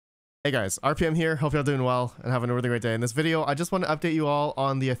Hey guys, RPM here. Hope y'all doing well and having a really great day. In this video, I just want to update you all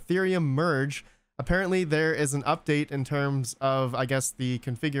on the Ethereum merge. Apparently, there is an update in terms of, I guess, the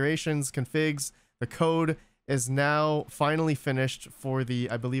configurations, configs. The code is now finally finished for the,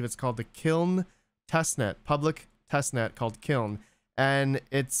 I believe it's called the Kiln testnet, public testnet called Kiln. And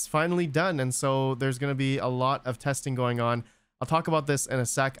it's finally done. And so there's going to be a lot of testing going on. I'll talk about this in a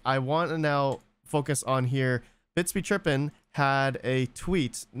sec. I want to now focus on here. Bitsby Trippin had a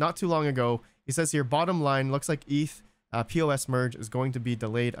tweet not too long ago. He says here, bottom line, looks like ETH POS merge is going to be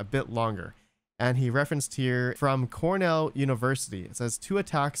delayed a bit longer. And he referenced here from Cornell University. It says 2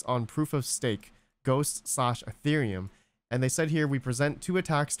 attacks on proof of stake, Ghost/Ethereum. And they said here, we present 2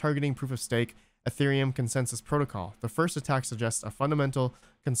 attacks targeting proof of stake, Ethereum consensus protocol. The first attack suggests a fundamental,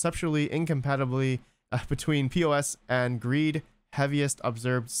 conceptually incompatibility between POS and greed, heaviest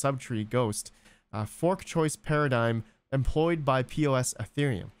observed subtree Ghost. Fork choice paradigm employed by POS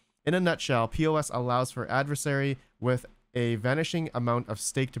Ethereum. In a nutshell, POS allows for adversary with a vanishing amount of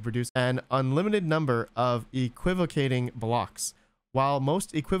stake to produce an unlimited number of equivocating blocks. While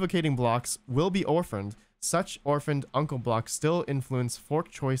most equivocating blocks will be orphaned, such orphaned uncle blocks still influence fork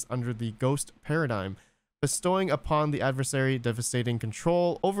choice under the Ghost paradigm, bestowing upon the adversary devastating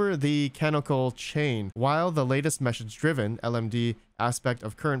control over the canonical chain. While the latest message-driven LMD aspect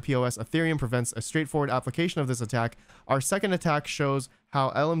of current POS Ethereum prevents a straightforward application of this attack, our second attack shows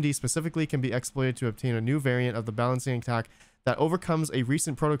how LMD specifically can be exploited to obtain a new variant of the balancing attack that overcomes a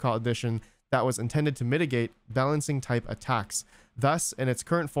recent protocol addition that was intended to mitigate balancing type attacks. Thus, in its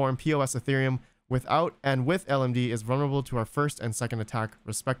current form, POS Ethereum without and with LMD is vulnerable to our first and second attack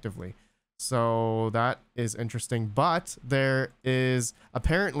respectively. So that is interesting, but there is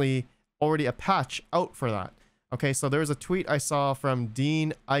apparently already a patch out for that. Okay, so there's a tweet I saw from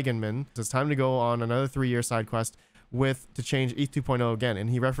Dean Eigenman. It's time to go on another 3-year side quest to change ETH 2.0 again.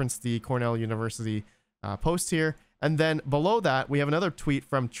 And he referenced the Cornell University post here. And then below that, we have another tweet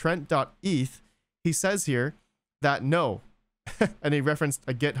from Trent.eth. He says here that no, and he referenced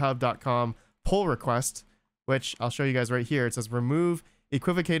a github.com pull request, which I'll show you guys right here. It says remove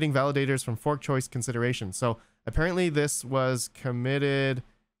equivocating validators from fork choice consideration. So apparently this was committed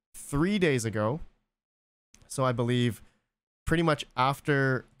 3 days ago. So I believe pretty much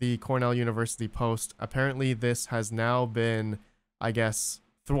after the Cornell University post, apparently this has now been, I guess,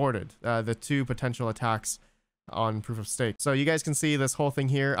 thwarted. The 2 potential attacks on proof of stake. So you guys can see this whole thing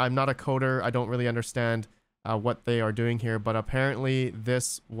here. I'm not a coder. I don't really understand what they are doing here, but apparently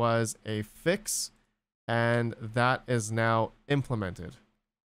this was a fix and that is now implemented.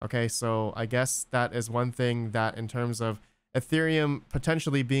 Okay, so I guess that is one thing that in terms of Ethereum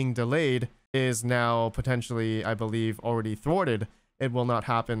potentially being delayed is now potentially, I believe, already thwarted. It will not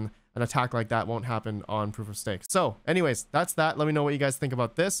happen. An attack like that won't happen on proof of stake. So anyways, that's that. Let me know what you guys think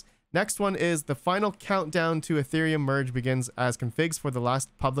about this. Next one is the final countdown to Ethereum merge begins as configs for the last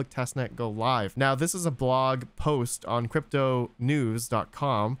public testnet go live. Now, this is a blog post on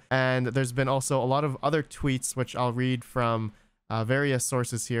cryptonews.com, and there's been also a lot of other tweets, which I'll read from various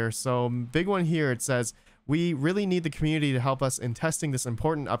sources here. So big one here, it says, we really need the community to help us in testing this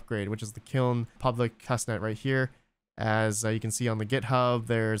important upgrade, which is the Kiln public testnet right here. As you can see on the GitHub,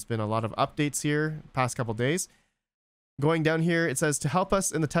 there's been a lot of updates here past couple days. Going down here, it says to help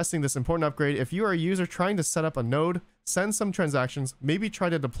us in the testing this important upgrade, if you are a user trying to set up a node, send some transactions, maybe try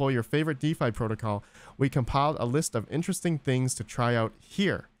to deploy your favorite DeFi protocol, we compiled a list of interesting things to try out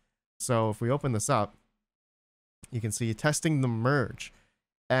here. So if we open this up, you can see testing the merge.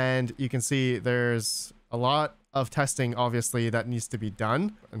 And you can see there's a lot of testing, obviously, that needs to be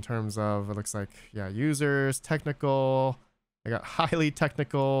done in terms of, it looks like, yeah, users, technical. I got highly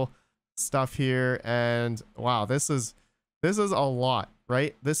technical stuff here. And wow, this is a lot,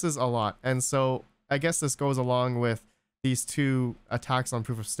 right? This is a lot. And so I guess this goes along with these 2 attacks on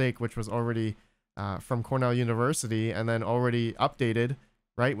proof of stake, which was already from Cornell University and then already updated,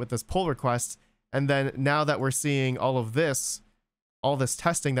 right, with this pull request. And then now that we're seeing all this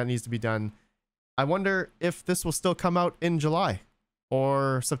testing that needs to be done, I wonder if this will still come out in July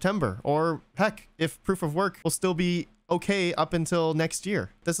or September, or heck, if proof of work will still be okay up until next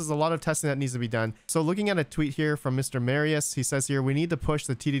year. This is a lot of testing that needs to be done. So looking at a tweet here from Mr. Marius, he says here, we need to push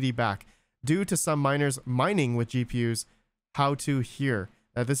the TDD back due to some miners mining with GPUs. How to here.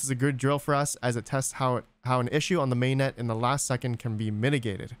 This is a good drill for us as it tests how an issue on the mainnet in the last second can be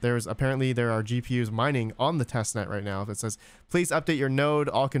mitigated. There are GPUs mining on the testnet right now that says, please update your node.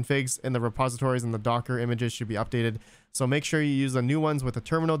 All configs in the repositories and the Docker images should be updated. So make sure you use the new ones with a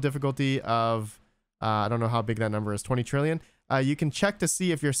terminal difficulty of, I don't know how big that number is, 20 trillion. You can check to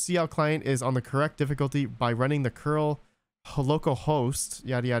see if your CL client is on the correct difficulty by running the curl local host,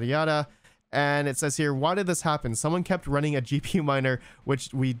 yada, yada, yada. And it says here, why did this happen? Someone kept running a GPU miner,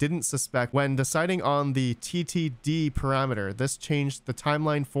 which we didn't suspect. When deciding on the TTD parameter, this changed the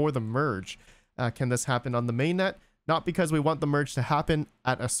timeline for the merge. Can this happen on the mainnet? Not because we want the merge to happen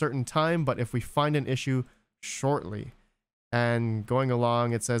at a certain time, but if we find an issue shortly. And going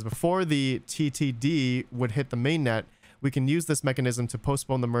along, it says before the TTD would hit the mainnet, we can use this mechanism to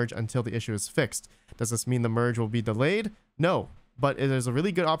postpone the merge until the issue is fixed. Does this mean the merge will be delayed? No. But it is a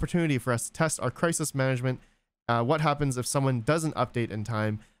really good opportunity for us to test our crisis management. What happens if someone doesn't update in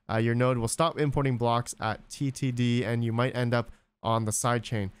time? Your node will stop importing blocks at TTD and you might end up on the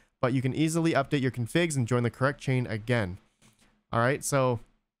sidechain. But you can easily update your configs and join the correct chain again. All right, so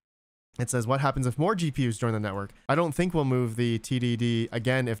it says what happens if more GPUs join the network? I don't think we'll move the TDD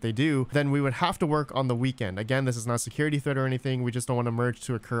again. If they do, then we would have to work on the weekend. Again, this is not a security threat or anything. We just don't want a merge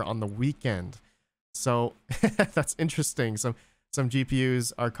to occur on the weekend. So that's interesting. Some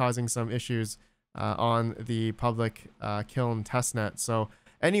GPUs are causing some issues on the public Kiln testnet. So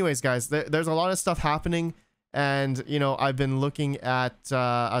anyways, guys, there's a lot of stuff happening. And, you know, I've been looking at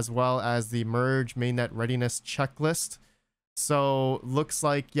as well as the merge mainnet readiness checklist. So looks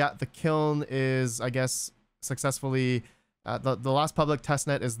like, yeah, the Kiln is, I guess, successfully, the last public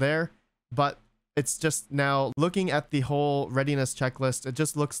testnet is there. But it's just now looking at the whole readiness checklist, it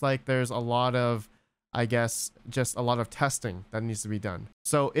just looks like there's a lot of, I guess, just a lot of testing that needs to be done.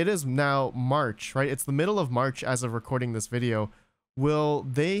 So it is now March, right? It's the middle of March as of recording this video. Will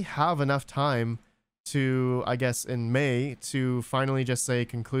they have enough time to, I guess, in May to finally just say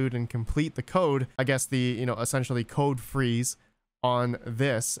conclude and complete the code? I guess the, you know, essentially code freeze on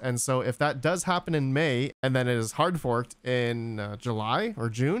this. And so if that does happen in May and then it is hard forked in July or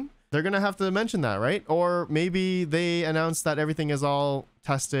June, they're going to have to mention that, right? Or maybe they announce that everything is all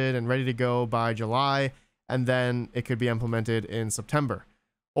tested and ready to go by July, and then it could be implemented in September.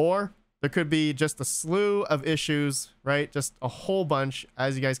 Or there could be just a slew of issues, right? Just a whole bunch,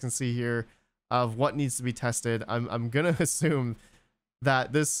 as you guys can see here, of what needs to be tested. I'm going to assume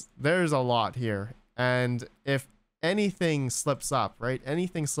that there's a lot here. And if anything slips up, right?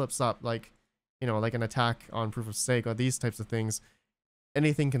 Anything slips up, like, you know, like an attack on proof of stake or these types of things,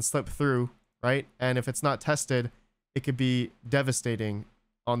 anything can slip through, right? And if it's not tested, it could be devastating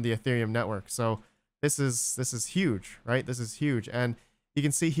on the Ethereum network. So this is huge, right? This is huge. And you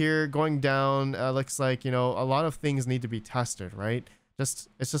can see here going down, looks like, you know, a lot of things need to be tested, right? It's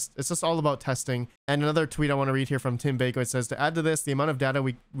just all about testing. And another tweet I want to read here from Tim Bako, it says, to add to this, the amount of data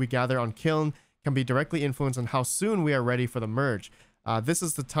we gather on Kiln can be directly influenced on how soon we are ready for the merge. This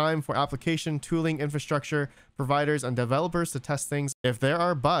is the time for application, tooling, infrastructure, providers, and developers to test things. If there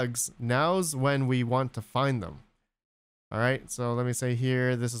are bugs, now's when we want to find them. All right, so let me say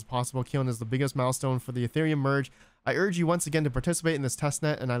here, this is possible. Kiln is the biggest milestone for the Ethereum merge. I urge you once again to participate in this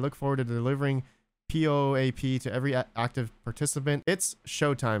testnet, and I look forward to delivering POAP to every active participant. It's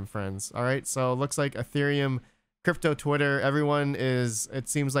showtime, friends. All right, so it looks like Ethereum, crypto Twitter, everyone is, it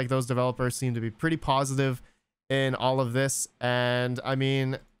seems like those developers seem to be pretty positive in all of this. And I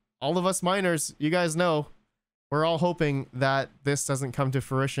mean, all of us miners, you guys know, we're all hoping that this doesn't come to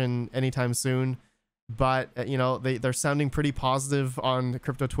fruition anytime soon. But, you know, they're sounding pretty positive on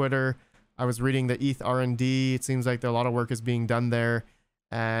crypto Twitter. I was reading the ETH R&D. It seems like a lot of work is being done there.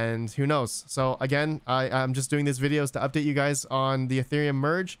 And who knows? So again, I'm just doing these videos to update you guys on the Ethereum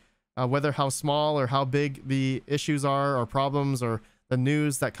merge, whether how small or how big the issues are or problems or the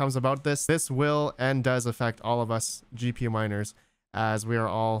news that comes about this. This will and does affect all of us GPU miners, as we are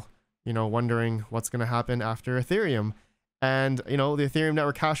all, you know, wondering what's going to happen after Ethereum. And, you know, the Ethereum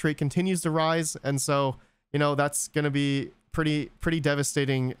network hash rate continues to rise. And so, you know, that's going to be pretty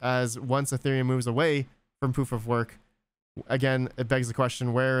devastating, as once Ethereum moves away from proof of work, again, it begs the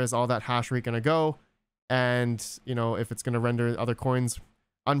question, where is all that hash rate going to go? And, you know, if it's going to render other coins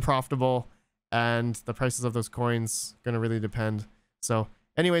unprofitable, and the prices of those coins going to really depend. So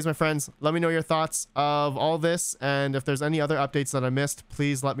anyways, my friends, let me know your thoughts of all this. And if there's any other updates that I missed,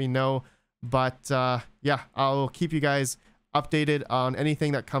 please let me know. But yeah, I'll keep you guys updated on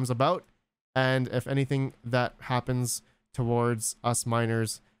anything that comes about. And if anything that happens towards us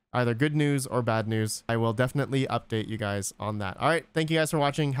miners, either good news or bad news, I will definitely update you guys on that. All right. Thank you guys for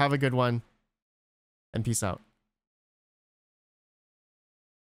watching. Have a good one, and peace out.